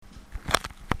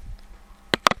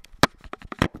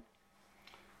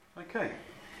Okay.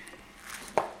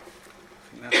 I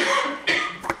think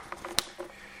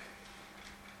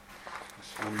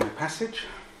that's one more passage.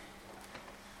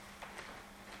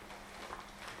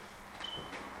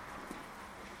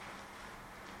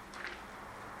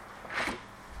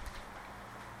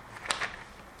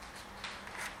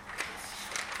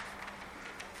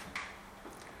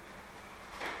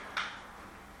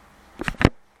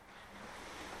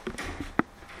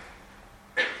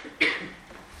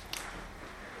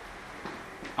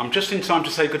 I'm just in time to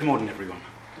say good morning, everyone.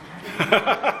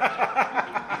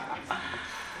 A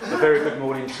very good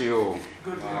morning to you all.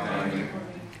 Good morning.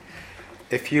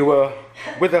 If you were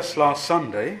with us last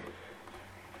Sunday,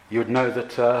 you would know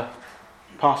that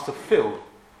Pastor Phil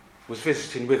was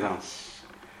visiting with us,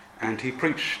 and he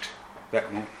preached that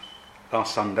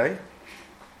last Sunday.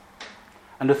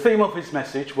 And the theme of his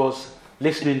message was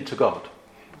listening to God.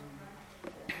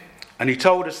 And he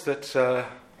told us that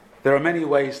there are many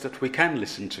ways that we can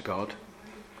listen to God.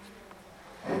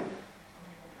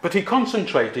 But he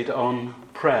concentrated on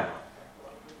prayer.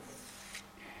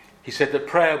 He said that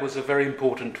prayer was a very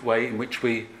important way in which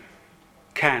we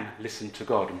can listen to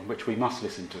God, in which we must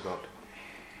listen to God.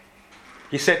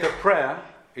 He said that prayer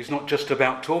is not just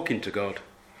about talking to God,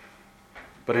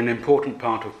 but an important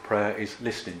part of prayer is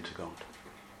listening to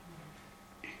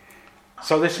God.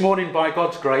 So this morning, by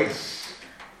God's grace,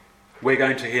 we're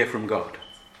going to hear from God.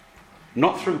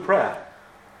 Not through prayer,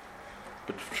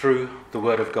 but through the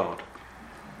Word of God.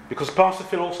 Because Pastor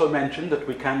Phil also mentioned that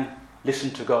we can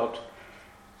listen to God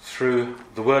through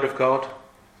the Word of God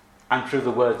and through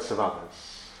the words of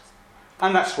others.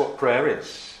 And that's what prayer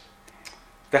is.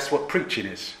 That's what preaching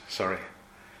is,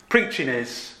 Preaching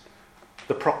is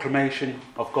the proclamation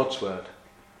of God's Word.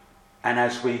 And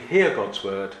as we hear God's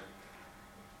Word,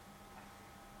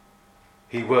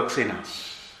 He works in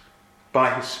us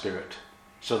by His Spirit,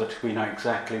 so that we know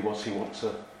exactly what He wants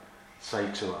to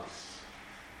say to us.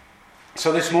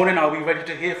 So this morning, are we ready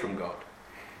to hear from God?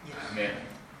 Yes. Amen.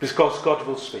 Because God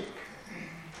will speak.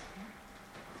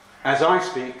 As I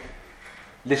speak,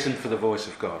 listen for the voice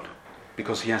of God,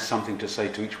 because He has something to say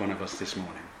to each one of us this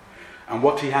morning. And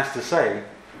what He has to say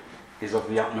is of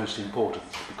the utmost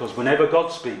importance, because whenever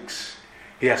God speaks,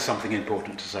 He has something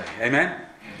important to say. Amen?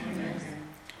 Amen.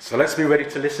 So let's be ready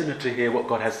to listen and to hear what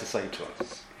God has to say to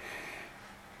us.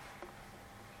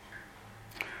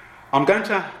 I'm going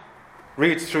to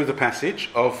read through the passage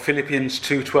of Philippians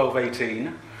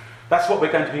 2:12-18. That's what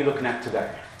we're going to be looking at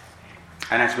today.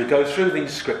 And as we go through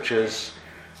these scriptures,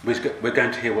 we're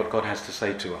going to hear what God has to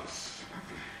say to us.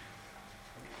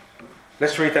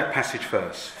 Let's read that passage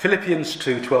first. Philippians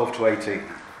 2:12-18.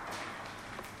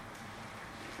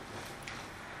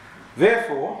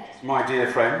 Therefore, my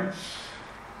dear friends,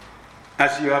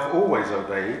 as you have always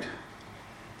obeyed,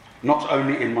 not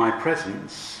only in my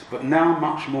presence, but now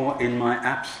much more in my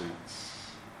absence,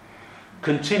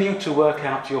 continue to work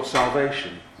out your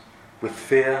salvation with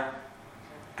fear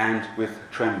and with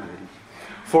trembling.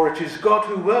 For it is God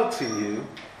who works in you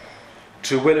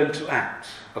to will and to act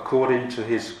according to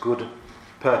His good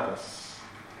purpose.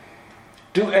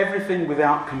 Do everything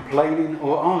without complaining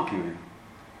or arguing,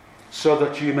 so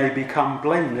that you may become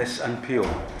blameless and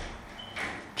pure,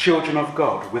 children of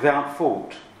God without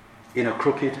fault in a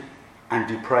crooked and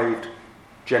depraved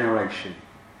generation,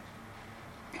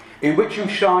 in which you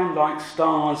shine like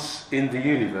stars in the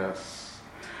universe,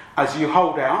 as you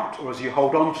hold out, or as you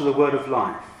hold on to the word of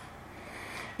life,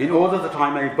 in order that I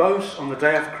may boast on the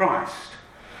day of Christ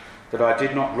that I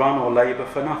did not run or labour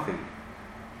for nothing.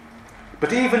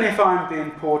 But even if I am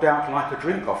being poured out like a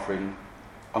drink offering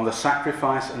on the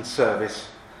sacrifice and service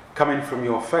coming from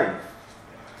your faith,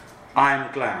 I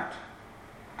am glad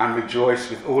and rejoice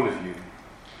with all of you.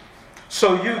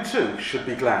 So you too should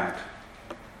be glad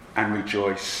and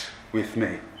rejoice with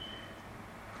me.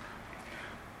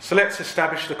 So let's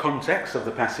establish the context of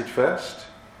the passage first.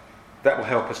 That will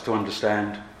help us to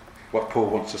understand what Paul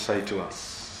wants to say to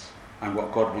us and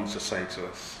what God wants to say to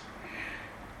us.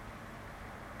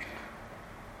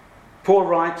 Paul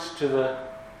writes to the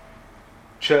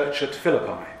church at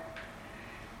Philippi.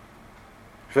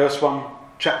 Verse 1,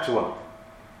 chapter 1.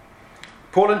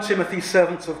 Paul and Timothy,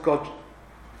 servants of God,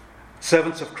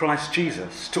 servants of Christ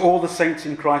Jesus, to all the saints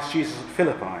in Christ Jesus at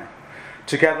Philippi,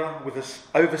 together with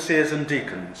the overseers and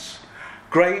deacons,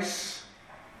 grace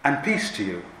and peace to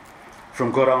you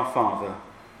from God our Father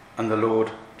and the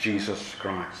Lord Jesus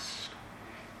Christ.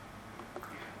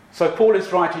 So Paul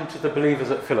is writing to the believers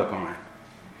at Philippi.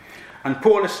 And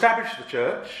Paul established the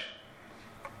church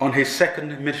on his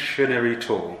second missionary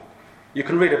tour. You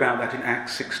can read about that in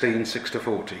Acts 16,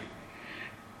 6-40.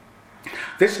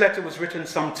 This letter was written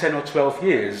some 10 or 12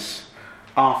 years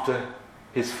after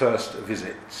his first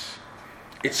visit.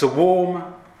 It's a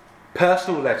warm,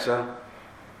 personal letter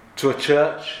to a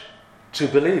church, to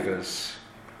believers,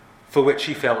 for which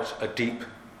he felt a deep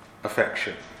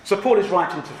affection. So Paul is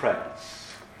writing to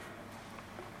friends.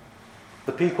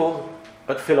 The people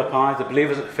at Philippi, the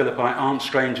believers at Philippi, aren't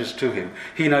strangers to him.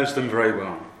 He knows them very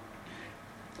well.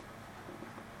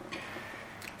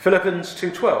 Philippians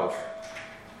 2:12,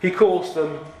 he calls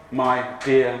them my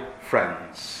dear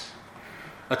friends.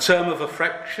 A term of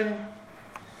affection,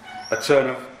 a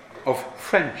term of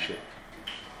friendship.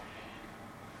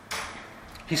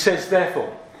 He says,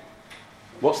 therefore.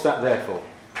 What's that therefore?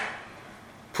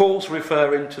 Paul's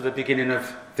referring to the beginning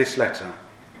of this letter,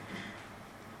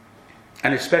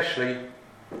 and especially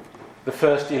the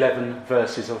first 11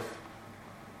 verses of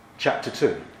chapter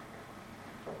 2.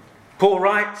 Paul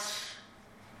writes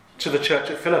to the church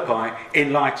at Philippi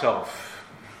in light of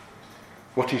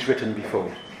what he's written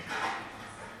before.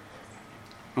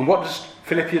 And what does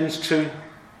Philippians 2,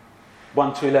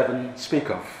 1 to 11 speak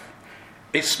of?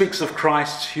 It speaks of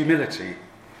Christ's humility,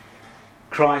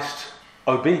 Christ's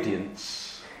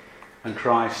obedience, and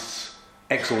Christ's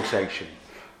exaltation.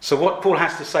 So what Paul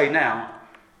has to say now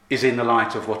is in the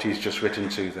light of what he's just written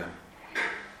to them.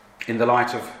 In the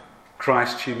light of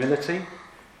Christ's humility,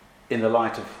 in the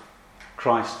light of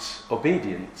Christ's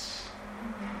obedience,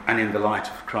 and in the light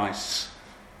of Christ's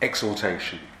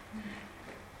exaltation.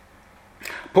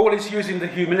 Paul is using the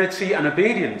humility and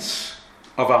obedience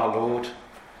of our Lord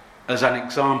as an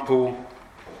example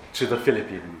to the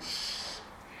Philippians.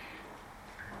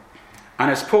 And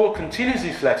as Paul continues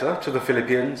his letter to the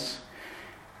Philippians,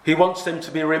 he wants them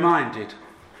to be reminded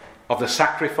of the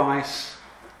sacrifice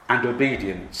and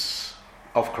obedience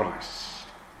of Christ.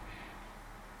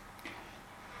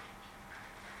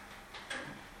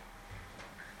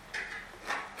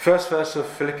 First verse of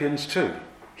Philippians 2.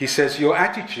 He says, your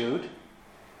attitude,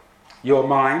 your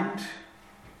mind,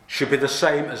 should be the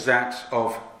same as that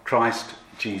of Christ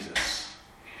Jesus.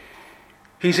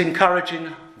 He's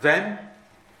encouraging them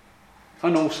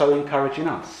and also encouraging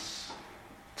us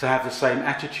to have the same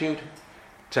attitude,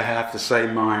 to have the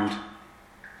same mind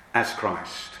as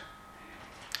Christ.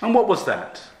 And what was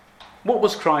that? What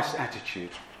was Christ's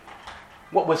attitude?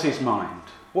 What was his mind?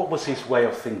 What was his way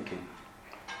of thinking?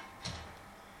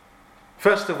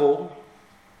 First of all,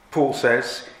 Paul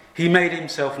says, he made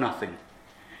himself nothing.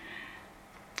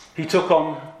 He took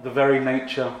on the very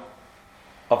nature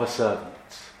of a servant.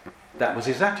 That was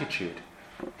his attitude.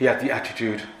 He had the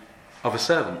attitude of a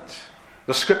servant.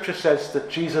 The scripture says that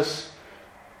Jesus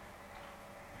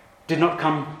did not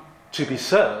come to be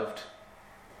served,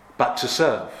 but to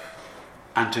serve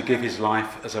and to give his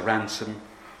life as a ransom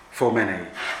for many.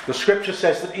 The scripture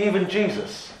says that even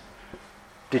Jesus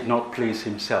did not please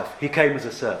himself. He came as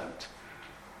a servant.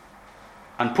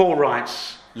 And Paul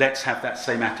writes, let's have that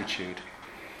same attitude.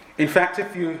 In fact,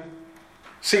 if you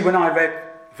see, when I read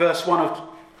verse 1 of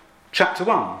chapter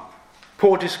 1,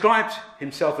 Paul described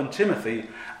himself and Timothy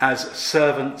as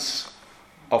servants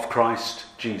of Christ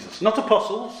Jesus. Not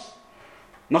apostles,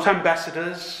 not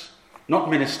ambassadors, not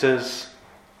ministers,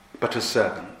 but as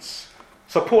servants.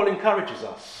 So Paul encourages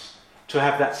us to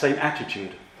have that same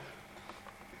attitude,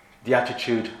 the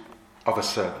attitude of a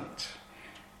servant.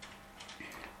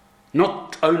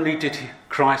 Not only did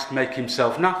Christ make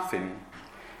himself nothing,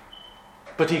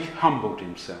 but he humbled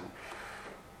himself.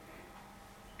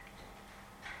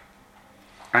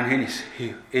 And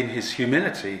in his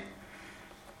humility,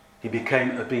 he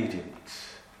became obedient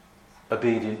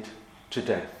to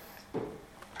death,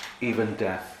 even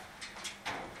death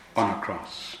on a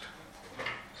cross.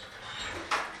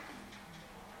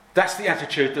 That's the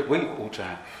attitude that we ought to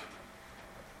have.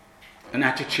 An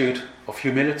attitude of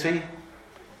humility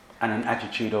and an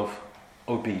attitude of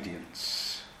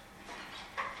obedience.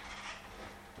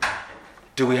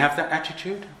 Do we have that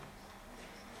attitude?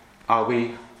 Are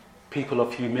we people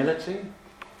of humility?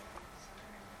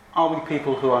 Are we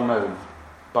people who are known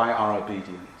by our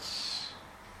obedience?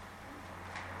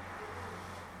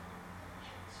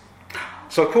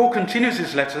 So Paul continues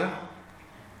his letter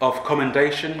of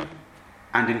commendation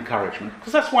and encouragement,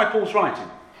 because that's why Paul's writing.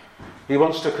 He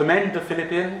wants to commend the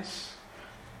Philippians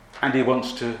and he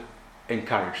wants to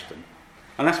encourage them.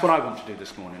 And that's what I want to do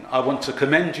this morning. I want to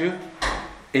commend you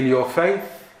in your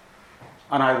faith,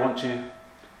 and I want to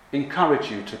encourage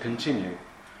you to continue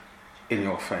in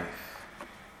your faith.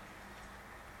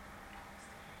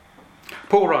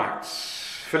 Paul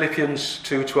writes, Philippians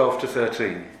 2:12 to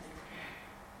 13.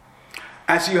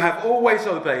 As you have always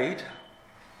obeyed,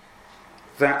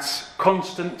 that's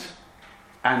constant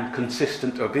and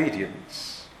consistent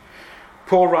obedience.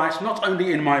 Paul writes, not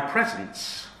only in my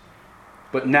presence,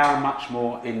 but now much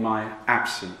more in my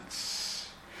absence.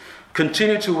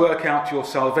 Continue to work out your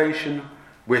salvation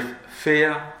with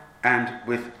fear and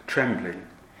with trembling.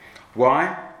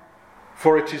 Why?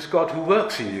 For it is God who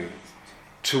works in you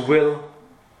to will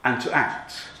and to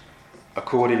act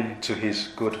according to his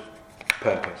good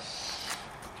purpose.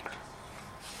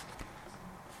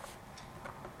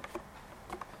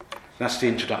 That's the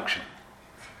introduction.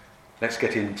 Let's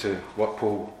get into what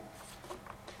Paul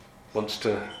wants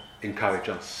to encourage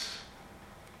us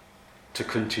to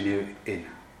continue in.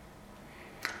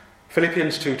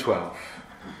 Philippians 2:12.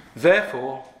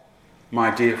 Therefore,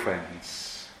 my dear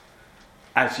friends,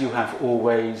 as you have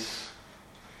always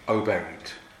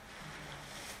obeyed.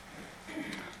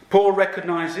 Paul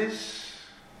recognises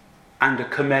and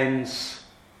commends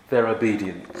their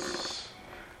obedience.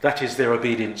 That is, their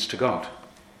obedience to God.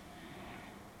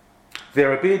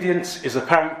 Their obedience is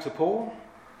apparent to Paul,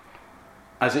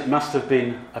 as it must have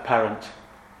been apparent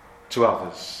to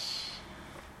others.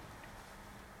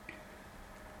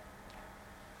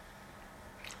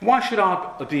 Why should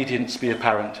our obedience be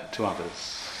apparent to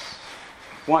others?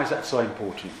 Why is that so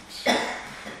important?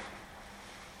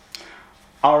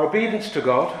 Our obedience to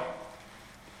God,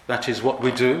 that is what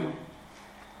we do,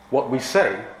 what we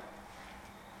say,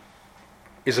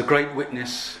 is a great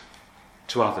witness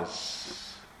to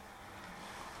others.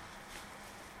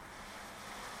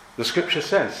 The scripture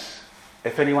says,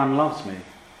 if anyone loves me,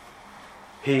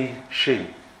 he, she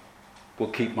will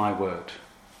keep my word.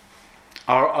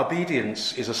 Our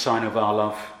obedience is a sign of our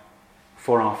love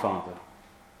for our Father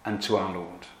and to our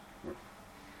Lord.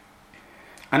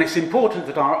 And it's important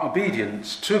that our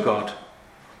obedience to God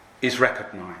is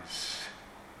recognised,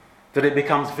 that it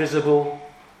becomes visible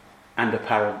and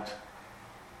apparent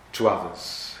to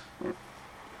others.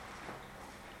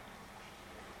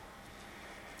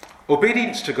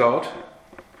 Obedience to God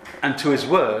and to his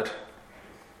word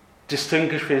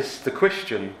distinguishes the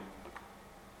Christian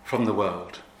from the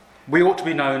world. We ought to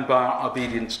be known by our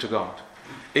obedience to God.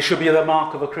 It should be the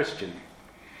mark of a Christian.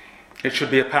 It should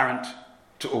be apparent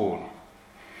to all.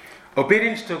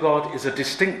 Obedience to God is a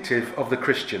distinctive of the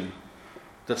Christian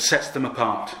that sets them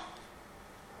apart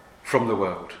from the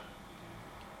world.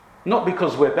 Not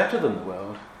because we're better than the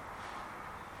world,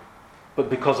 but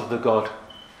because of the God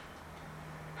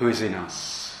who is in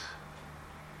us.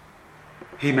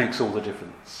 He makes all the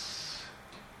difference.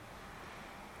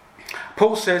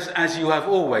 Paul says, as you have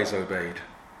always obeyed.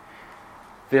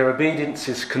 Their obedience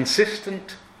is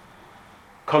consistent,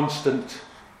 constant,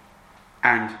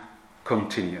 and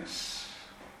continuous.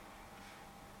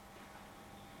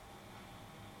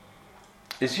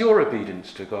 Is your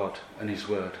obedience to God and his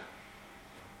word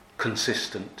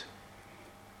consistent,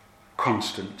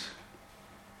 constant,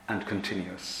 and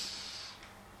continuous?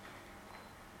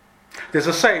 There's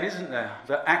a saying, isn't there,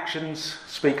 that actions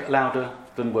speak louder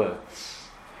than words.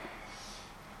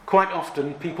 Quite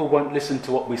often people won't listen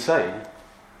to what we say,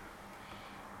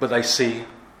 but they see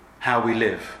how we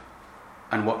live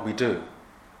and what we do,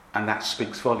 and that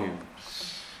speaks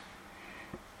volumes.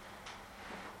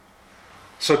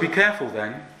 So be careful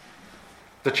then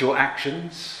that your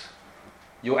actions,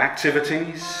 your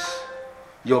activities,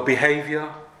 your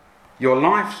behaviour, your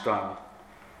lifestyle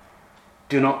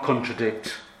do not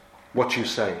contradict what you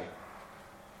say,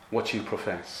 what you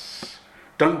profess.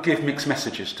 Don't give mixed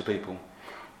messages to people.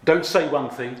 Don't say one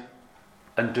thing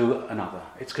and do another.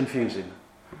 It's confusing.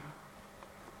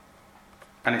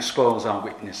 And it spoils our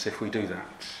witness if we do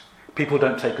that. People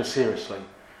don't take us seriously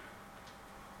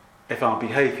if our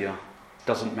behaviour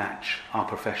doesn't match our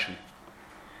profession.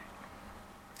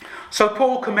 So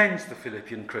Paul commends the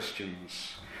Philippian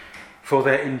Christians for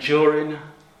their enduring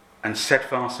and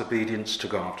steadfast obedience to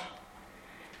God.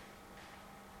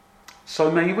 So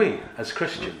may we, as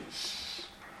Christians,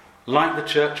 like the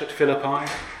church at Philippi,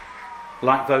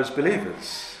 like those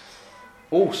believers,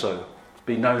 also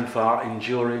be known for our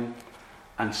enduring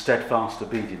and steadfast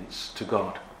obedience to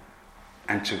God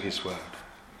and to his word.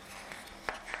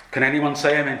 Can anyone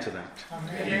say amen to that?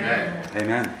 Amen.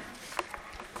 Amen.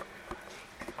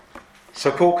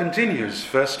 So Paul continues,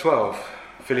 verse 12,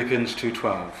 Philippians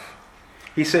 2:12.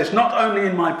 He says, not only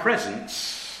in my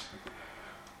presence,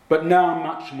 but now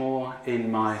much more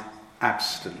in my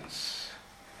absence.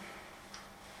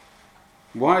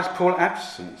 Why is Paul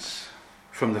absent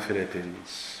from the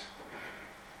Philippians?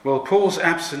 Well, Paul's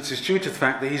absence is due to the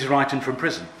fact that he's writing from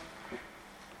prison.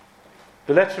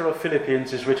 The letter of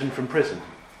Philippians is written from prison.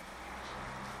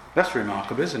 That's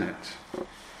remarkable, isn't it?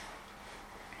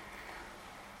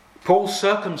 Paul's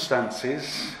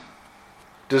circumstances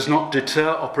does not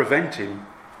deter or prevent him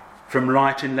from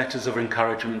writing letters of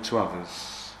encouragement to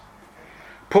others.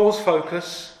 Paul's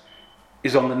focus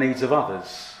is on the needs of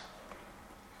others,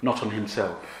 not on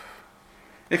himself.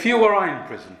 If you or I in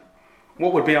prison,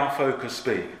 what would be our focus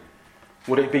be?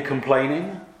 Would it be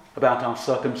complaining about our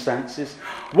circumstances?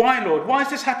 Why, Lord? Why has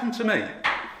this happened to me?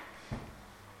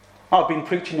 I've been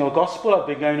preaching your gospel. I've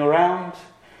been going around,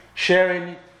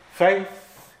 sharing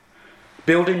faith,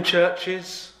 building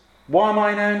churches. Why am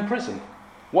I now in prison?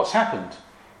 What's happened?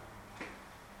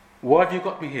 Why have you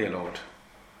got me here, Lord?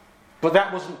 But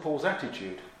that wasn't Paul's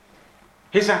attitude.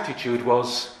 His attitude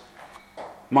was,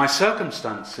 my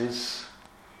circumstances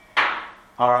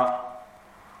are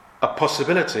a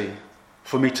possibility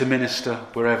for me to minister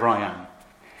wherever I am.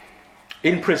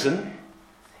 In prison,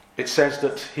 it says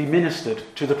that he ministered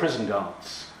to the prison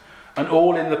guards, and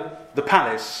all in the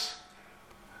palace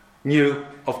knew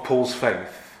of Paul's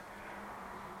faith.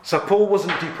 So Paul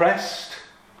wasn't depressed,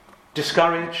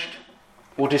 discouraged,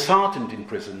 or disheartened in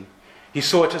prison. He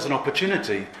saw it as an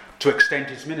opportunity to extend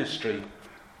his ministry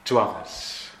to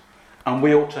others. And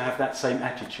we ought to have that same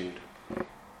attitude.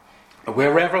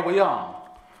 Wherever we are,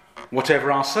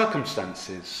 whatever our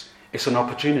circumstances, it's an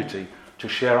opportunity to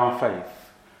share our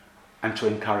faith and to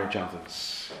encourage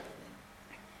others.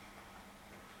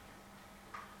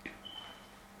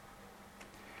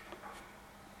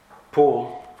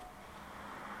 Paul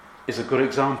is a good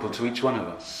example to each one of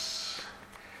us.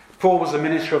 Paul was a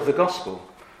minister of the gospel,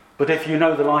 but if you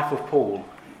know the life of Paul,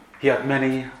 he had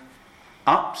many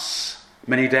ups,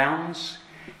 many downs.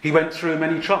 He went through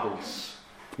many troubles,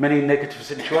 many negative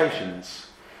situations,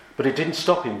 but it didn't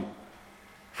stop him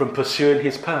from pursuing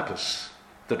his purpose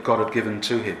that God had given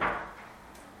to him.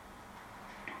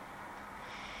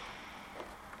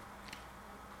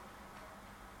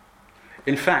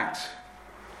 In fact,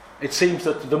 it seems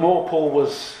that the more Paul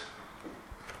was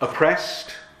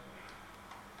oppressed,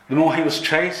 the more he was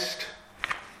chased,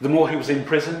 the more he was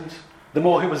imprisoned, the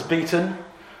more he was beaten,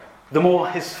 the more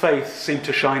his faith seemed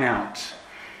to shine out,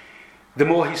 the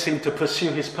more he seemed to pursue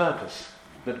his purpose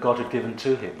that God had given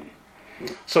to him.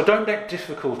 So don't let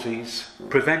difficulties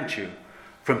prevent you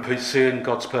from pursuing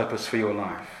God's purpose for your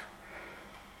life.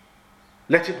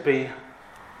 Let it be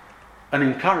an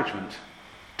encouragement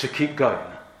to keep going,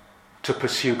 to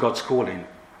pursue God's calling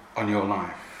on your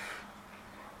life.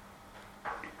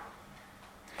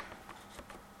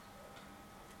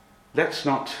 Let's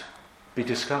not be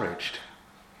discouraged.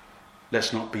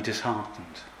 Let's not be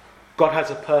disheartened. God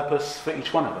has a purpose for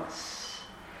each one of us,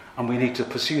 and we need to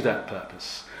pursue that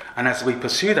purpose. And as we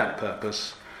pursue that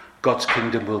purpose, God's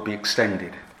kingdom will be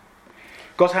extended.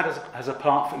 God has a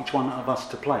part for each one of us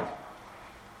to play.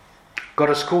 God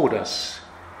has called us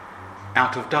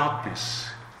out of darkness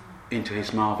into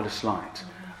his marvellous light,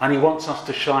 and he wants us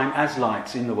to shine as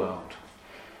lights in the world.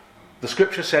 The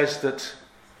scripture says that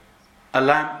a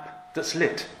lamp that's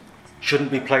lit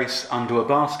shouldn't be placed under a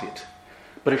basket,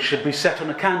 but it should be set on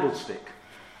a candlestick,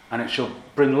 and it shall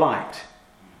bring light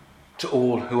to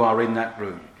all who are in that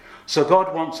room. So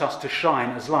God wants us to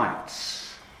shine as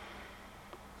lights.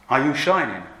 Are you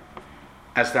shining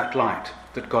as that light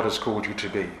that God has called you to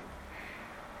be?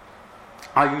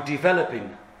 Are you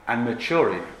developing and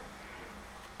maturing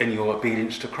in your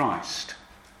obedience to Christ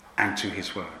and to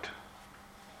his word?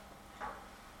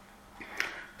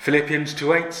 Philippians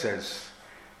 2:8 says,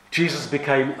 Jesus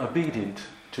became obedient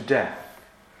to death,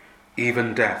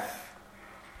 even death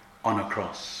on a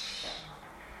cross.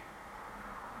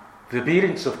 The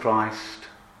obedience of Christ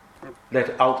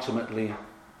led ultimately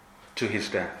to his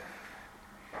death.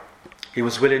 He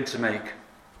was willing to make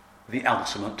the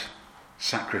ultimate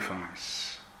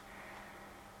sacrifice.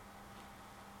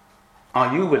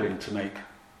 Are you willing to make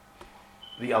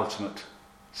the ultimate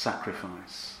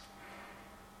sacrifice?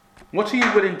 What are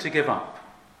you willing to give up?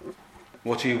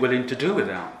 What are you willing to do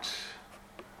without?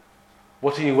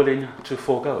 What are you willing to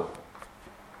forego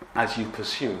as you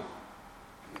pursue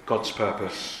God's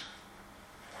purpose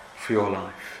for your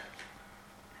life?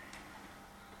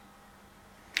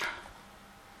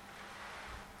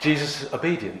 Jesus'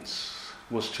 obedience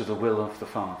was to the will of the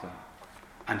Father,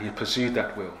 and he pursued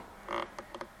that will,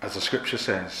 as the scripture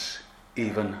says,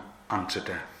 even unto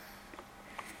death.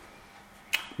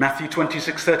 Matthew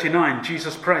 26:39,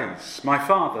 Jesus prays, "My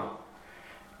Father,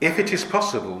 if it is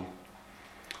possible,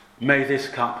 may this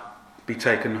cup be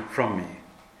taken from me.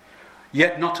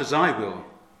 Yet not as I will,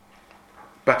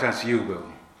 but as you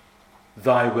will.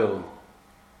 Thy will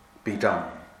be done."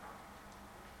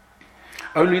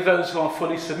 Only those who are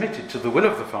fully submitted to the will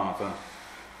of the Father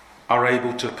are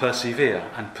able to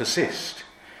persevere and persist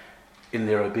in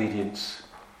their obedience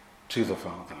to the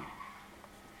Father.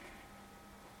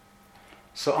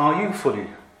 So are you fully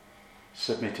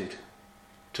submitted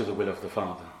to the will of the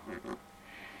Father?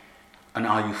 And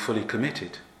are you fully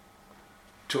committed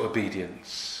to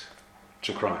obedience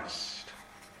to Christ?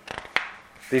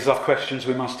 These are questions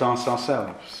we must ask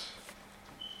ourselves.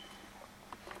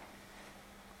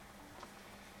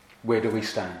 Where do we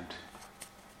stand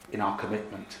in our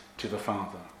commitment to the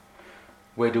Father?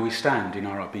 Where do we stand in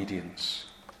our obedience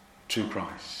to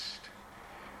Christ?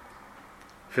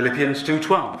 Philippians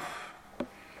 2:12.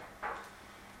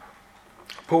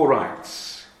 Paul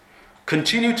writes,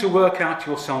 "Continue to work out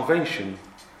your salvation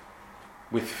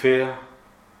with fear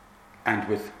and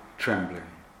with trembling."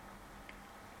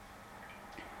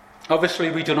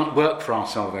 Obviously, we do not work for our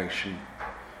salvation.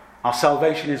 Our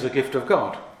salvation is a gift of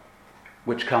God,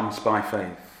 which comes by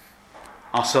faith.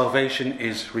 Our salvation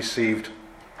is received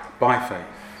by faith.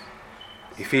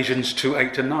 Ephesians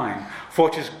 2:8 and 9. "For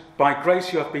it is by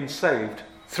grace you have been saved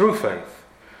through faith,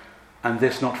 and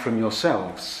this not from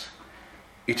yourselves.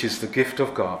 It is the gift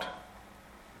of God,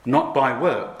 not by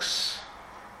works,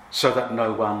 so that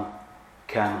no one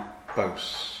can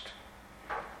boast."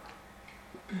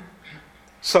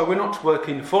 So we're not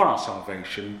working for our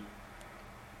salvation,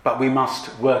 but we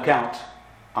must work out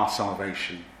our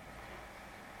salvation.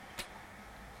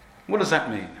 What does that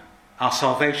mean? Our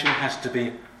salvation has to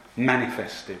be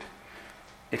manifested.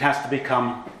 It has to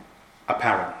become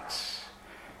apparent.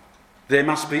 There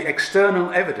must be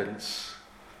external evidence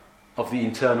of the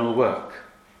internal work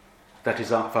that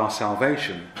is of our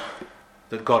salvation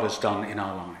that God has done in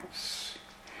our lives.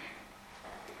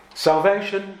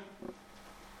 Salvation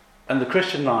and the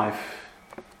Christian life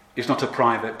is not a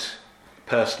private,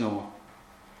 personal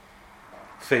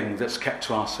thing that's kept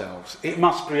to ourselves. It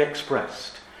must be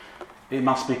expressed. It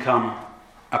must become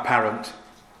apparent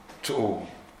to all.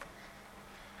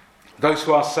 Those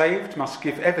who are saved must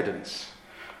give evidence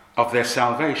of their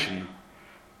salvation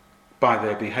by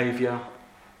their behaviour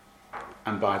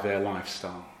and by their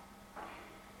lifestyle.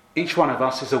 Each one of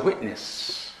us is a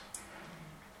witness,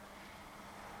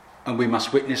 and we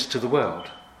must witness to the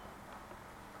world.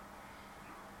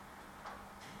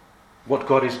 What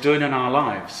God is doing in our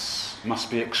lives must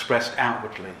be expressed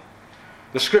outwardly.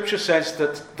 The scripture says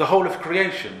that the whole of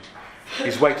creation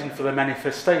is waiting for the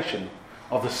manifestation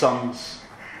of the sons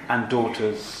and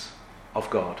daughters of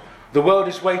God. The world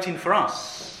is waiting for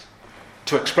us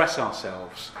to express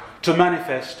ourselves, to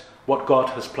manifest what God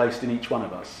has placed in each one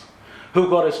of us, who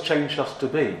God has changed us to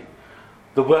be.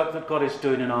 The work that God is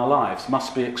doing in our lives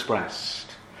must be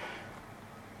expressed.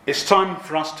 It's time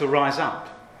for us to rise up,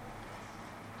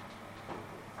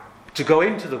 to go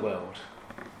into the world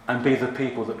and be the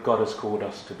people that God has called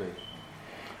us to be.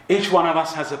 Each one of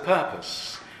us has a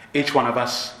purpose. Each one of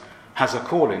us has a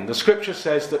calling. The scripture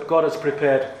says that God has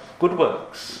prepared good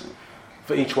works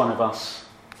for each one of us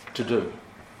to do.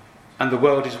 And the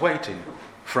world is waiting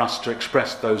for us to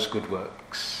express those good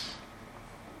works.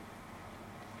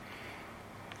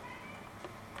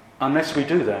 Unless we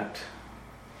do that,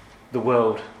 the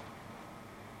world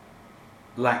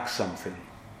lacks something.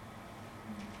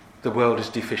 The world is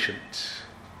deficient.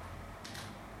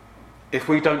 If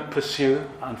we don't pursue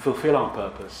and fulfill our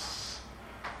purpose,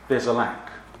 there's a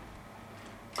lack.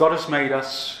 God has made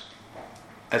us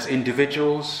as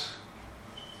individuals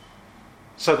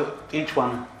so that each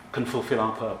one can fulfill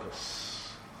our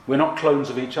purpose. We're not clones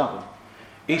of each other.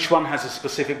 Each one has a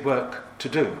specific work to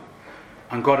do,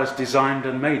 and God has designed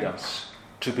and made us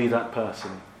to be that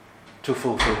person, to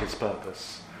fulfill his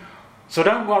purpose. So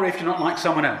don't worry if you're not like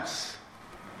someone else.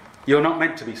 You're not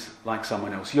meant to be like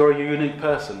someone else. You're a unique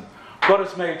person. God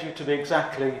has made you to be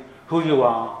exactly who you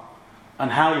are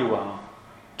and how you are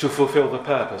to fulfill the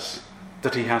purpose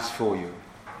that he has for you.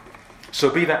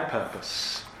 So be that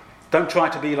purpose. Don't try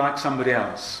to be like somebody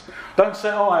else. Don't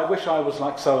say, "Oh, I wish I was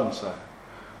like so-and-so."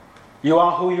 You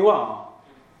are who you are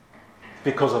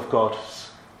because of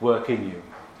God's work in you,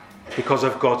 because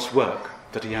of God's work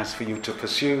that he has for you to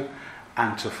pursue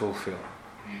and to fulfill.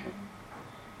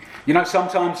 You know,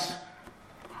 sometimes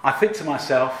I think to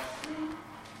myself,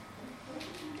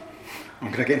 I'm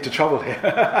going to get into trouble here.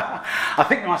 I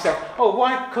think to myself, oh,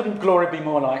 why couldn't Gloria be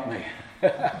more like me?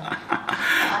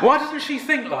 Why doesn't she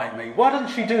think like me? Why doesn't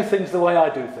she do things the way I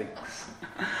do things?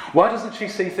 Why doesn't she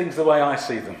see things the way I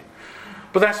see them?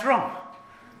 But that's wrong.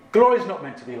 Gloria's not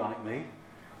meant to be like me.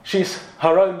 She's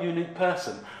her own unique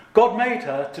person. God made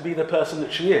her to be the person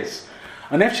that she is.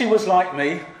 And if she was like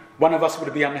me, one of us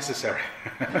would be unnecessary.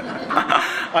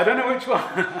 I don't know which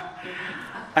one.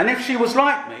 And if she was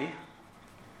like me,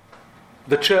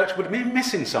 the church would be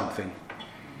missing something.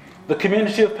 The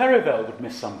community of Perivale would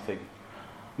miss something.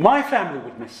 My family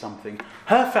would miss something.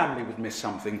 Her family would miss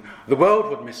something. The world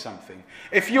would miss something.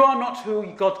 If you are not who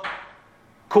God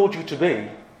called you to be,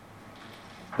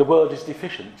 the world is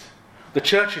deficient. The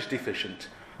church is deficient.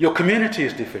 Your community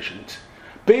is deficient.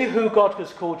 Be who God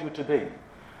has called you to be.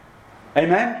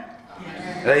 Amen?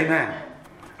 Yes. Amen.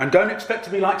 And don't expect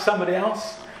to be like somebody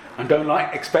else, and don't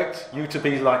expect you to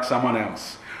be like someone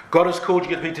else. God has called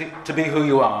you to be who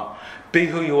you are. Be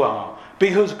who you are. Be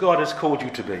who God has called you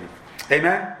to be.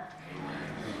 Amen?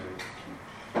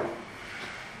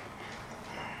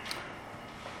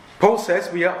 Paul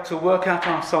says we are to work out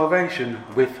our salvation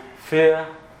with fear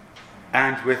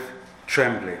and with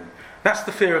trembling. That's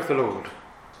the fear of the Lord.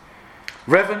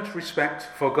 Reverent respect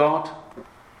for God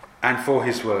and for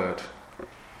his word.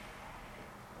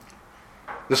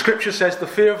 The scripture says the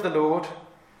fear of the Lord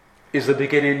is the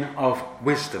beginning of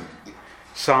wisdom.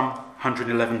 Psalm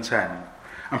 111:10.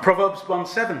 And Proverbs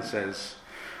 1:7 says,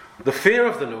 the fear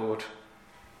of the Lord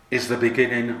is the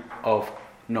beginning of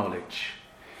knowledge.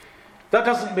 That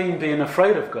doesn't mean being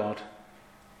afraid of God.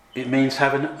 It means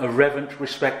having a reverent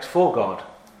respect for God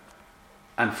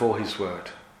and for his word.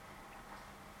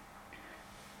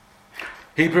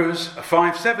 Hebrews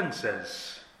 5:7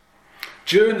 says,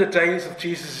 during the days of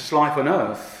Jesus' life on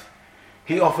earth,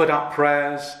 he offered up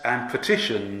prayers and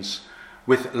petitions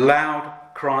with loud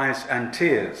cries and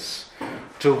tears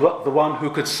to the one who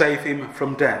could save him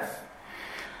from death.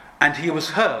 And he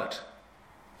was heard.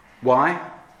 Why?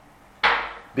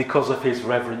 Because of his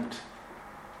reverent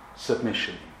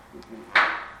submission.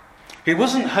 He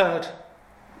wasn't heard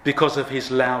because of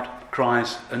his loud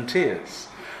cries and tears.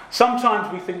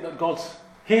 Sometimes we think that God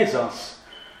hears us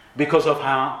because of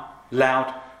our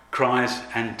loud cries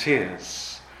and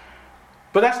tears.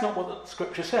 But that's not what the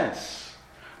scripture says.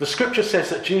 The scripture says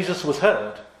that Jesus was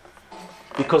heard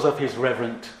because of his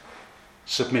reverent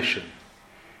submission.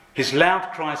 His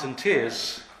loud cries and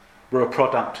tears were a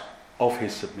product of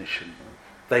his submission.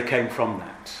 They came from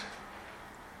that.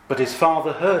 But his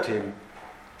Father heard him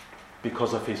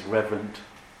because of his reverent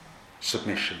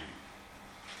submission.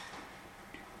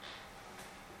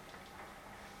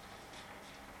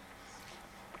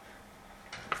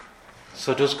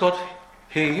 So does God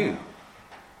hear you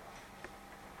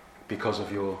because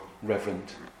of your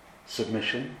reverent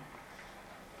submission?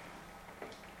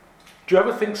 Do you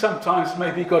ever think sometimes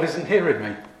maybe God isn't hearing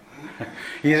me?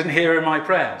 He isn't hearing my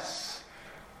prayers.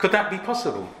 Could that be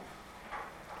possible?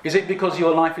 Is it because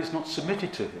your life is not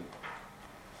submitted to him?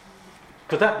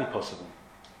 Could that be possible?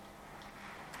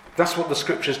 That's what the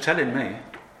scripture's telling me,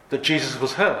 that Jesus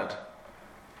was heard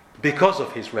because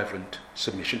of his reverent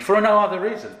submission, for no other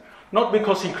reason. Not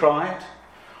because he cried,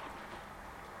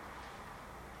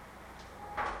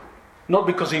 not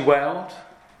because he wailed,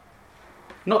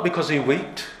 not because he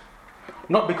wept,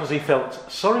 not because he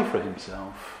felt sorry for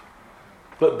himself,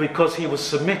 but because he was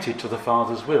submitted to the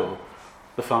Father's will.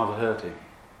 The Father heard him.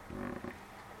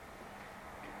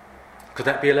 Could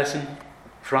that be a lesson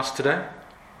for us today?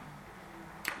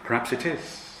 Perhaps it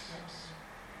is.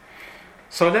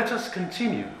 So let us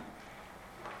continue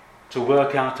to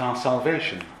work out our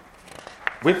salvation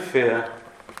with fear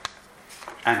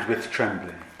and with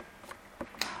trembling.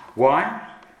 Why?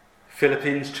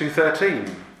 Philippians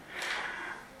 2:13.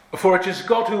 For it is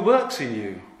God who works in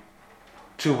you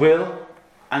to will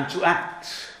and to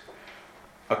act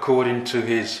according to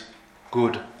his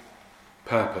good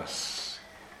purpose.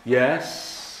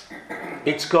 Yes,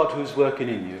 it's God who's working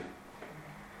in you.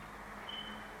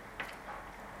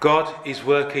 God is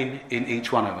working in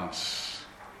each one of us.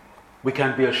 We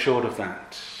can be assured of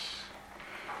that.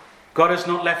 God has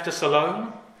not left us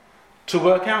alone to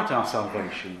work out our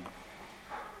salvation.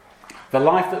 The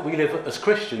life that we live as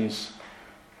Christians,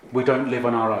 we don't live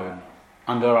on our own,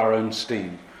 under our own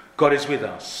steam. God is with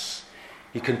us.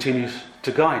 He continues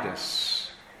to guide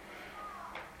us.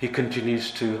 He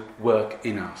continues to work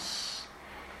in us.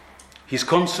 He's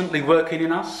constantly working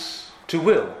in us to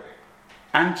will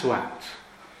and to act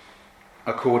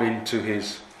according to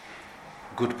his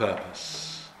good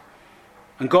purpose.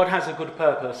 And God has a good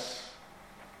purpose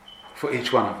for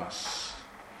each one of us.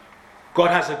 God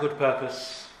has a good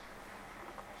purpose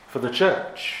for the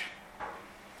church.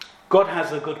 God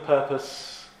has a good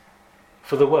purpose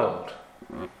for the world.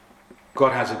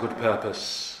 God has a good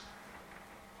purpose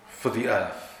for the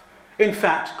earth. In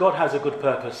fact, God has a good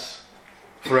purpose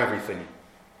for everything,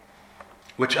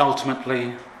 which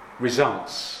ultimately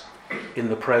results in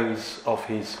the praise of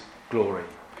his glory.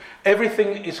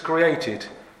 Everything is created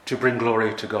to bring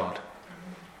glory to God.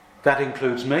 That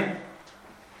includes me.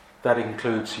 That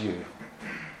includes you.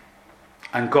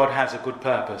 And God has a good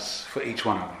purpose for each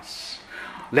one of us.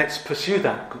 Let's pursue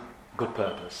that good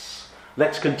purpose.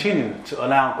 Let's continue to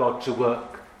allow God to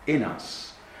work in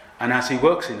us. And as he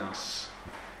works in us,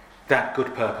 that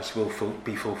good purpose will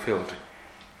be fulfilled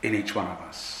in each one of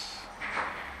us.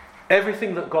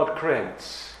 Everything that God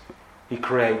creates, he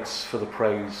creates for the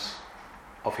praise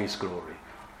of his glory.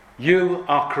 You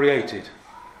are created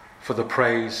for the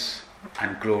praise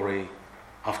and glory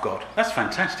of God. That's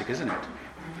fantastic, isn't it?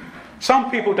 Some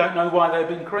people don't know why they've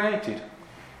been created.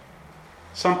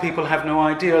 Some people have no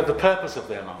idea of the purpose of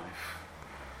their life.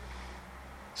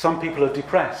 Some people are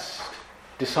depressed,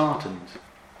 disheartened.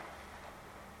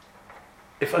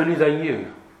 If only they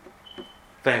knew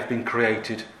they have been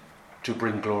created to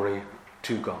bring glory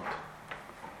to God.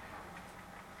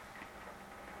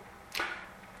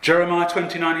 Jeremiah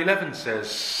 29:11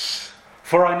 says,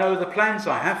 "For I know the plans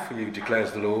I have for you,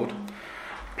 declares the Lord,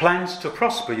 plans to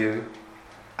prosper you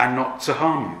and not to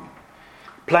harm you,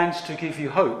 plans to give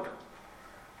you hope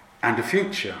and a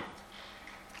future."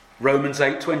 Romans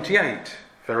 8:28,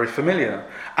 very familiar.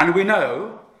 And we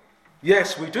know,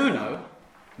 yes, we do know,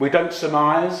 we don't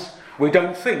surmise, we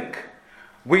don't think,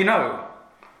 we know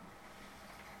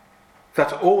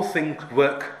that all things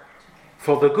work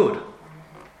for the good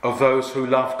of those who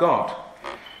love God,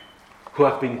 who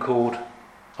have been called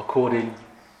according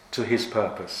to his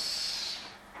purpose.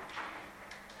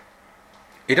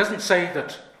 It doesn't say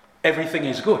that everything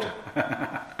is good.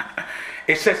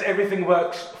 It says everything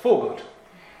works for good.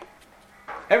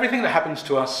 Everything that happens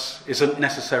to us isn't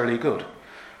necessarily good,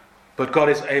 but God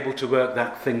is able to work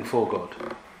that thing for God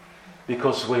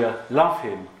because we love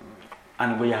him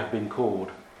and we have been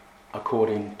called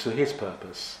according to his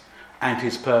purpose, and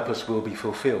his purpose will be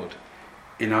fulfilled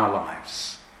in our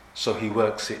lives. So he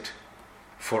works it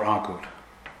for our good.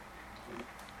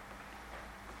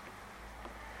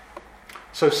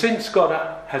 So since God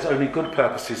has only good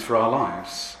purposes for our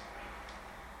lives,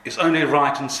 it's only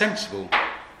right and sensible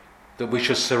that we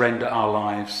should surrender our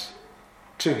lives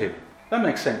to him. That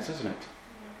makes sense, doesn't it?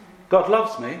 God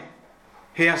loves me.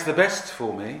 He has the best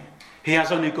for me. He has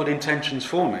only good intentions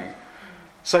for me.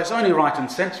 So it's only right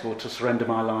and sensible to surrender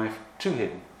my life to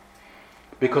him.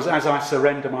 Because as I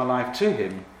surrender my life to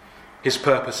him, his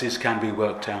purposes can be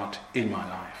worked out in my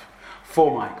life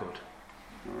for my good.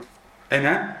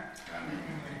 Amen?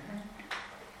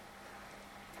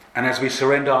 And as we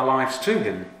surrender our lives to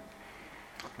him,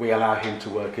 we allow him to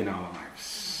work in our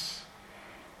lives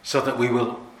so that we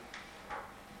will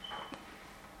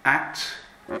act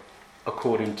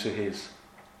according to his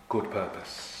good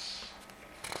purpose.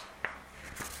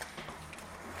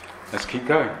 Let's keep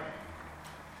going.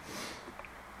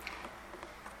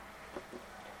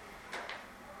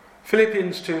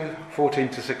 Philippians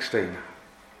 2:14-16.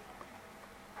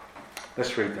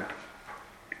 Let's read that.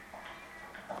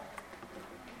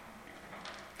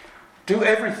 Do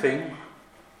everything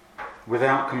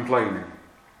without complaining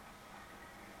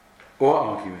or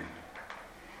arguing,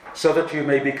 so that you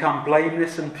may become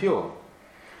blameless and pure,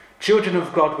 children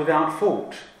of God without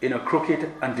fault in a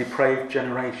crooked and depraved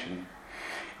generation,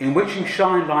 in which you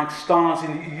shine like stars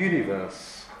in the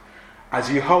universe, as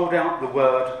you hold out the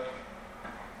word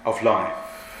of life.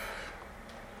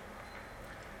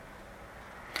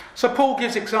 So Paul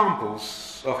gives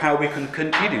examples of how we can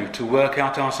continue to work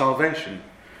out our salvation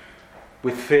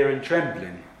with fear and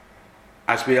trembling,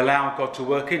 as we allow God to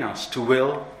work in us to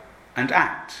will and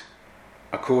act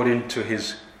according to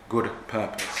his good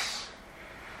purpose.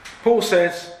 Paul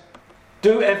says,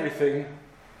 do everything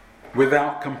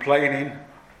without complaining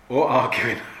or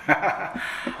arguing.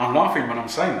 I'm laughing when I'm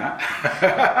saying that.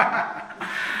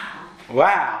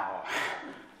 Wow.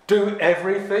 Do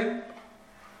everything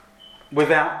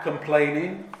without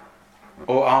complaining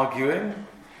or arguing.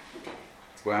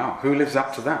 Wow, who lives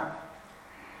up to that?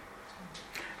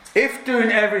 If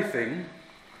doing everything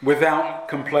without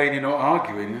complaining or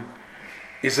arguing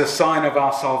is a sign of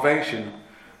our salvation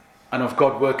and of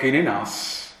God working in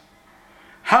us,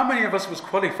 how many of us would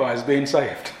qualify as being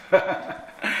saved?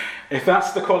 If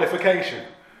that's the qualification,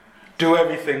 do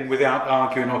everything without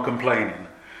arguing or complaining,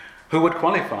 who would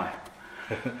qualify?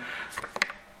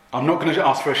 I'm not going to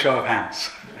ask for a show of hands.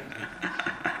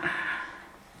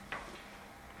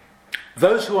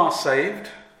 Those who are saved,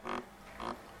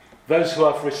 those who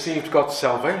have received God's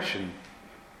salvation,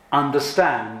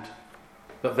 understand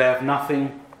that they have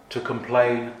nothing to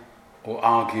complain or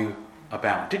argue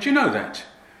about. Did you know that?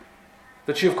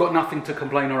 That you've got nothing to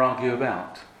complain or argue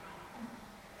about?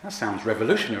 That sounds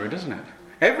revolutionary, doesn't it?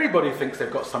 Everybody thinks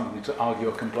they've got something to argue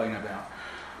or complain about.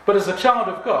 But as a child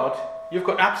of God, you've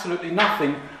got absolutely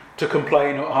nothing to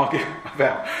complain or argue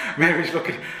about. Marie's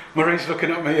looking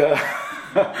at me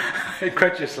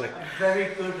incredulously. I'm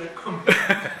very good at complaining.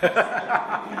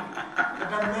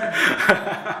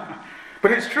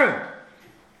 But it's true.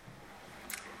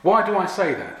 Why do I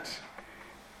say that?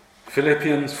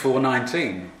 Philippians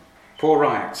 4:19, Paul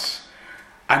writes,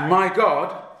 "And my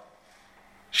God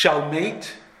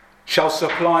shall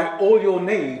supply all your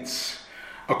needs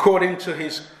according to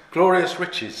his glorious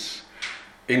riches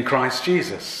in Christ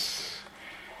Jesus.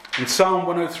 And Psalm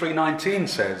 103:19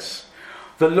 says,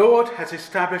 "The Lord has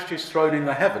established his throne in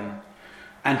the heaven,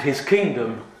 and his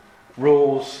kingdom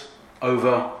rules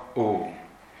over all."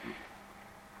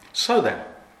 So then,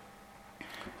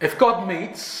 if God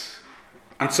meets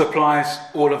and supplies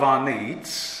all of our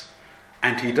needs,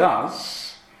 and he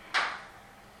does,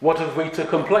 what have we to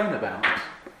complain about?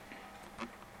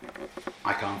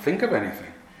 I can't think of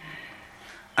anything.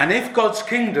 And if God's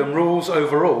kingdom rules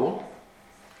over all,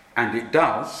 and it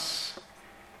does,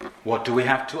 what do we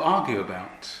have to argue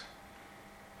about?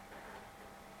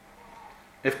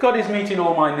 If God is meeting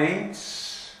all my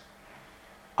needs,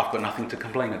 I've got nothing to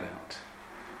complain about.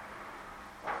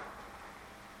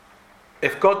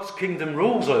 If God's kingdom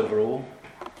rules over all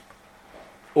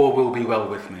will be well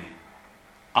with me.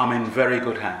 I'm in very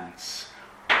good hands.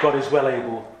 God is well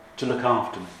able to look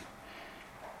after me.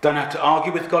 Don't have to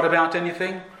argue with God about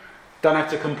anything. Don't have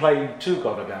to complain to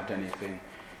God about anything.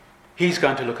 He's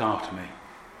going to look after me.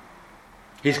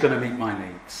 He's going to meet my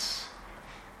needs.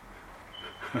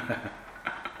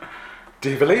 Do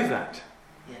you believe that?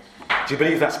 Yes. Do you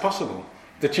believe that's possible?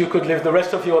 That you could live the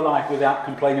rest of your life without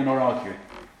complaining or arguing?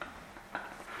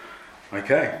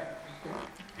 Okay.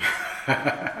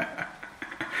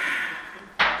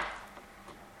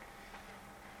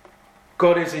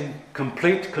 God is in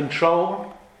complete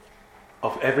control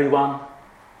of everyone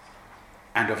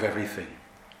and of everything.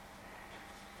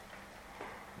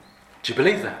 Do you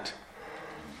believe that?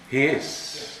 He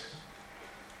is.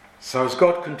 So as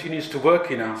God continues to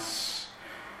work in us,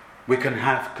 we can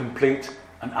have complete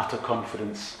and utter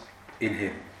confidence in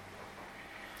him.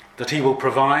 That he will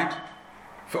provide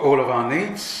for all of our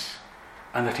needs,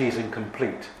 and that he is in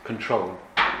complete control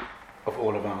of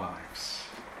all of our lives.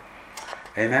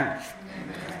 Amen.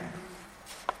 Amen.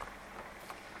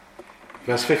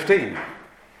 Verse 15,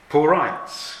 Paul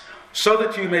writes, "So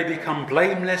that you may become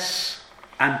blameless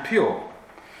and pure,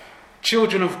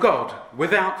 children of God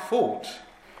without fault,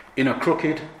 in a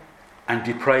crooked and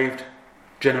depraved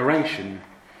generation,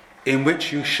 in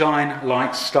which you shine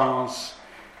like stars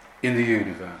in the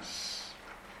universe."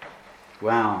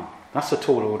 Wow, that's a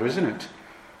tall order, isn't it?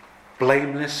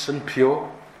 Blameless and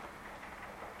pure,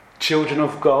 children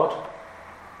of God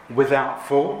without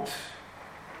fault,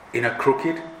 in a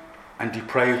crooked and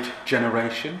depraved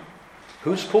generation.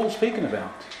 Who's Paul speaking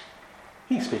about?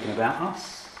 He's speaking about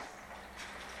us.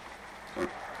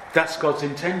 That's God's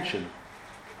intention,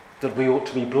 that we ought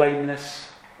to be blameless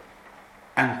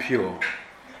and pure,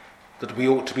 that we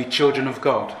ought to be children of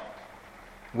God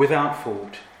without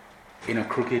fault in a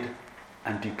crooked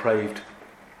and depraved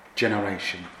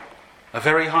generation. A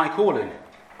very high calling,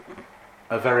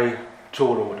 a very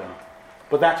tall order,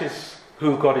 but that is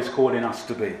who God is calling us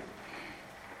to be.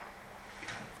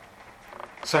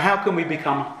 So how can we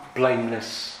become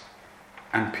blameless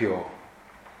and pure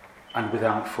and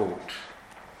without fault?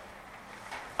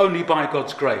 Only by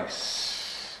God's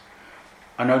grace,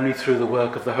 and only through the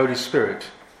work of the Holy Spirit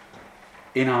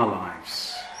in our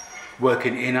lives,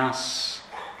 working in us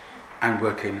and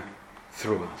working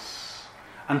through us.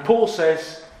 And Paul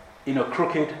says, in a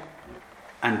crooked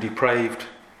and depraved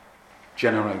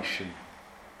generation.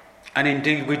 And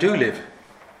indeed we do live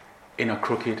in a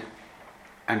crooked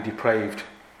and depraved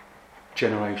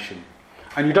generation.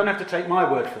 And you don't have to take my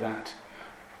word for that.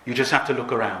 You just have to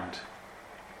look around.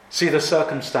 See the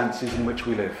circumstances in which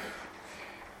we live.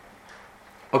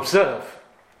 Observe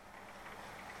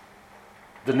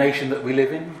the nation that we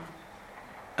live in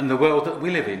and the world that we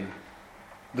live in,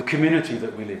 the community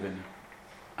that we live in,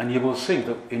 and you will see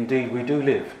that indeed we do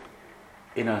live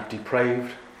in a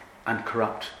depraved and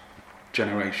corrupt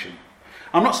generation.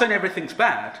 I'm not saying everything's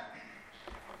bad,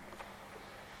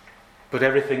 but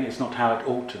everything is not how it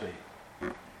ought to be.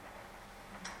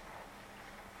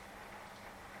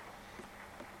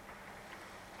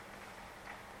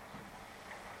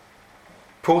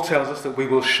 Paul tells us that we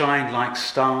will shine like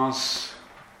stars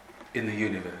in the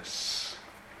universe.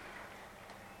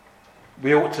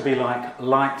 We ought to be like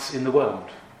lights in the world,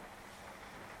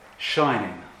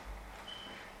 shining,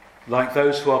 like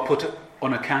those who are put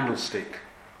on a candlestick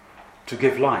to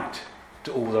give light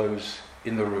to all those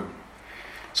in the room.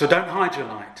 So don't hide your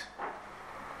light.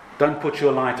 Don't put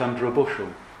your light under a bushel.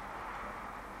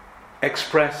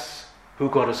 Express who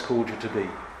God has called you to be.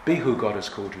 Be who God has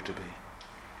called you to be.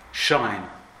 Shine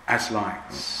as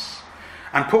lights.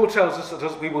 And Paul tells us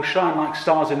that we will shine like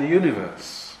stars in the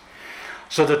universe.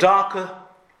 So the darker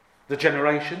the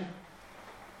generation,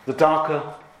 the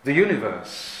darker the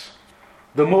universe,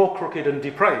 the more crooked and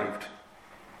depraved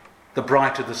the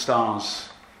brighter the stars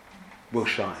will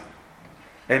shine.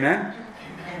 Amen?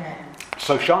 Amen.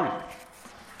 So shine.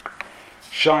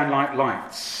 Shine like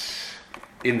lights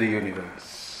in the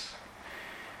universe.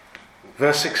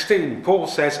 Verse 16, Paul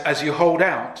says, as you hold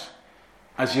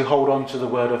on to the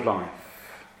word of life.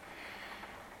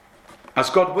 As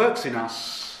God works in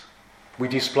us, we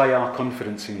display our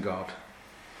confidence in God.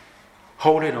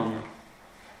 Holding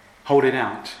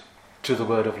out to the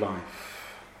word of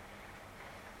life.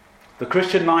 The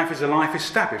Christian life is a life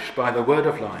established by the word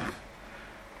of life,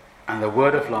 and the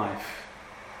word of life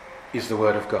is the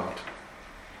word of God.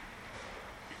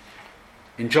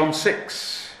 In John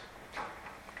 6,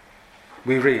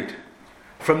 we read,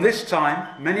 from this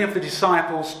time, many of the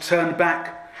disciples turned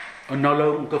back and no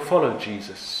longer followed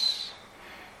Jesus.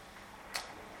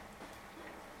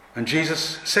 And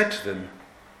Jesus said to them,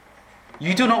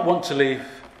 you do not want to leave,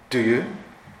 do you?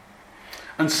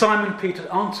 And Simon Peter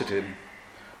answered him,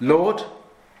 Lord,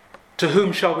 to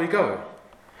whom shall we go?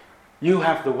 You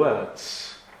have the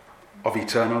words of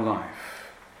eternal life.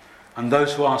 And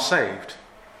those who are saved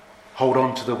hold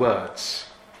on to the words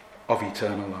of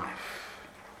eternal life.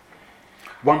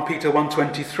 1 Peter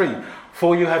 1:23,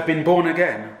 for you have been born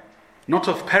again, not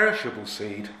of perishable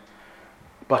seed,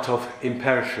 but of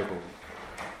imperishable,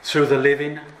 through the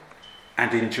living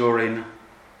and enduring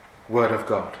word of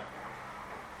God.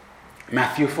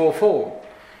 Matthew 4:4,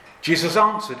 Jesus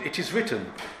answered, it is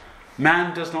written,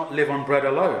 man does not live on bread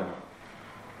alone,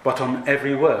 but on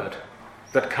every word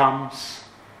that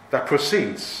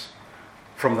proceeds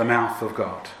from the mouth of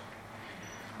God.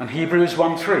 And Hebrews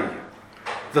 1:3,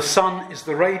 the Son is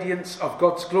the radiance of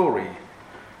God's glory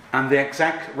and the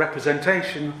exact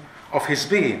representation of his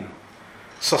being,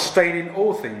 sustaining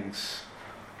all things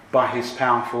by his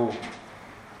powerful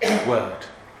word.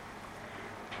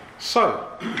 So,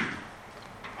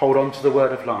 hold on to the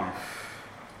word of life.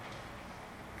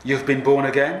 You've been born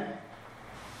again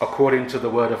according to the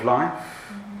word of life.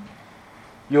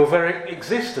 Your very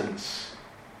existence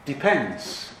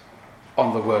depends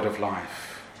on the word of life.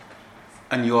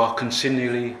 And you are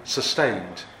continually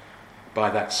sustained by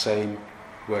that same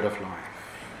word of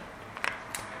life.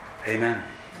 Amen.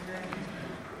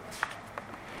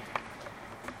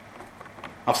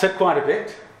 I've said quite a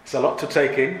bit. It's a lot to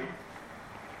take in.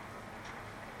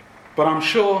 But I'm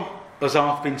sure as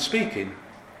I've been speaking,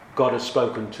 God has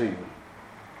spoken to you.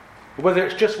 Whether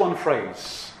it's just one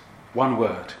phrase, one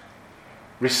word,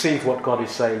 receive what God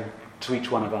is saying to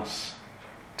each one of us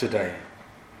today.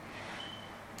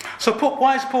 So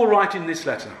why is Paul writing this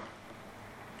letter?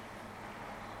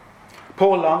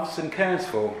 Paul loves and cares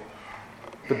for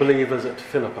the believers at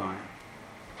Philippi.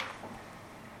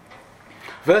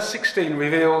 Verse 16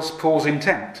 reveals Paul's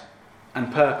intent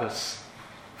and purpose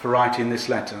for writing this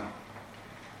letter.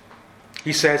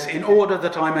 He says, in order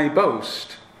that I may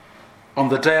boast on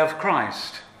the day of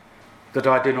Christ, that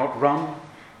I do not run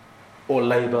or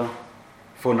labour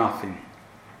for nothing.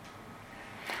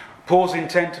 Paul's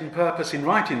intent and purpose in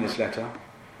writing this letter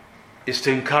is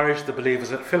to encourage the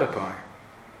believers at Philippi,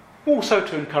 also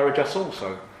to encourage us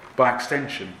also, by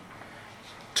extension,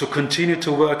 to continue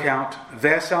to work out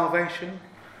their salvation,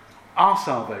 our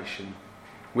salvation,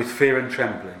 with fear and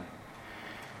trembling,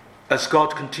 as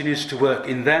God continues to work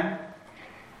in them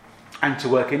and to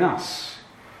work in us,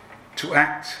 to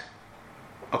act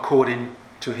according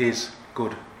to his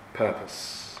good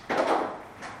purpose.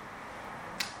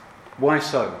 Why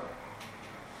so?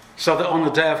 So that on the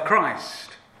day of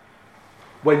Christ,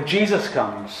 when Jesus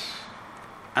comes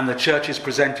and the church is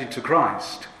presented to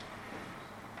Christ,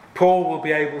 Paul will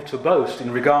be able to boast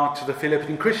in regard to the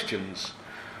Philippian Christians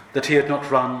that he had not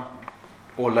run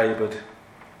or laboured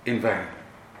in vain.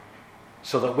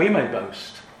 So that we may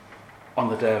boast on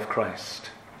the day of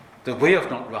Christ that we have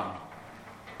not run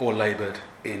or laboured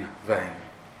in vain.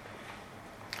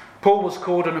 Paul was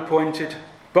called and appointed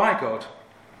by God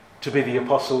to be the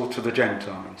apostle to the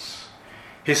Gentiles.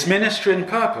 His ministry and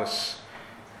purpose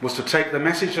was to take the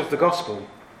message of the gospel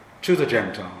to the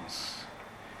Gentiles.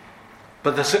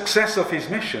 But the success of his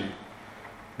mission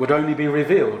would only be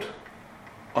revealed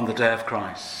on the day of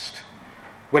Christ,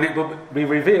 when it would be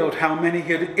revealed how many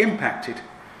he had impacted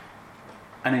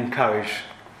and encouraged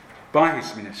by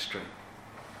his ministry.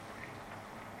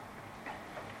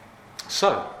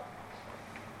 So,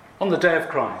 on the day of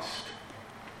Christ,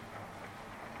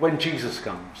 when Jesus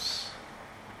comes,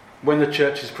 when the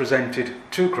church is presented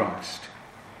to Christ,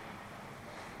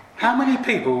 how many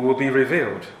people will be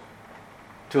revealed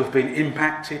to have been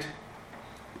impacted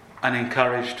and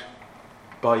encouraged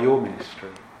by your ministry,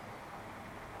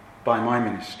 by my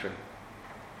ministry?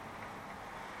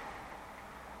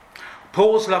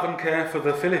 Paul's love and care for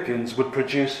the Philippians would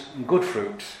produce good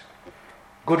fruit,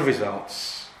 good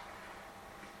results,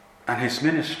 and his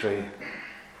ministry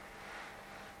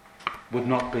would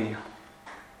not be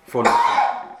for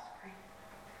nothing.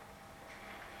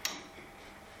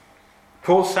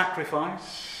 Paul's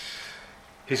sacrifice,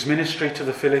 his ministry to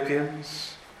the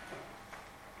Philippians,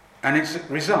 and its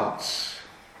results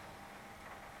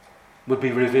would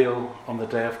be revealed on the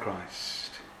day of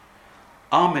Christ.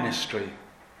 Our ministry,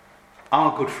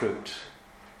 our good fruit,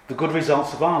 the good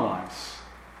results of our lives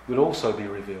will also be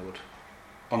revealed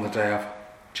on the day of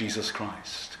Jesus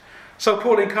Christ. So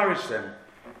Paul encouraged them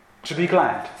to be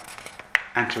glad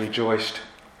and to rejoice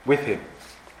with him.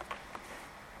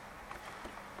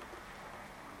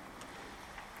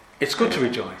 It's good to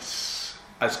rejoice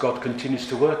as God continues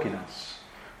to work in us,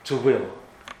 to will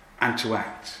and to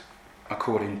act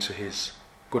according to his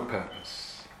good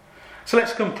purpose. So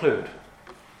let's conclude.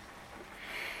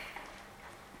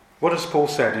 What has Paul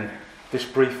said in this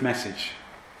brief message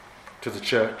to the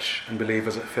church and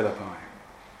believers at Philippi?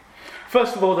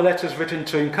 First of all, the letter is written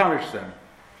to encourage them,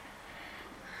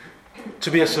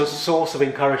 to be a source of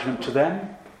encouragement to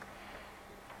them,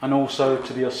 and also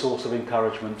to be a source of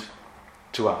encouragement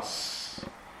to us.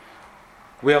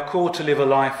 We are called to live a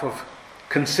life of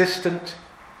consistent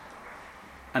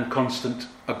and constant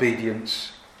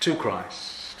obedience to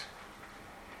Christ.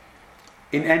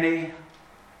 In any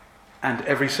and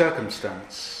every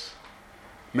circumstance,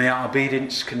 may our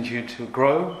obedience continue to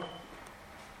grow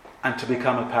and to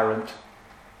become apparent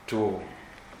to all.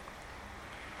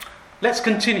 Let's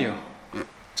continue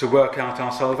to work out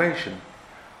our salvation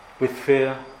with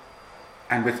fear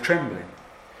and with trembling.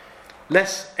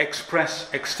 Let's express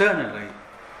externally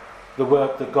the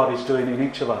work that God is doing in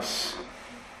each of us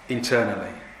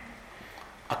internally,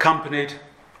 accompanied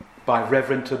by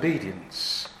reverent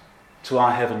obedience to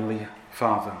our Heavenly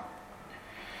Father.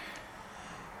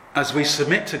 As we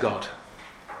submit to God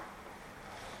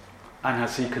and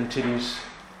as he continues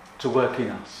to work in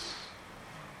us,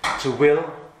 to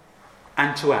will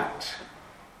and to act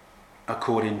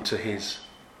according to his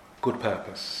good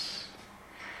purpose.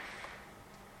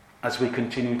 As we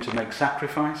continue to make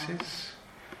sacrifices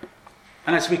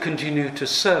and as we continue to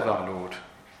serve our Lord,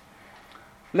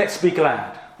 let's be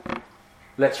glad,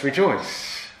 let's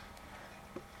rejoice.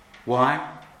 Why?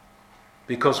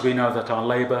 Because we know that our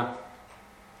labour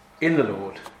in the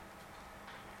Lord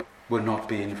will not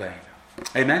be in vain.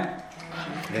 Amen?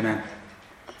 Amen.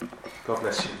 God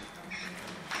bless you.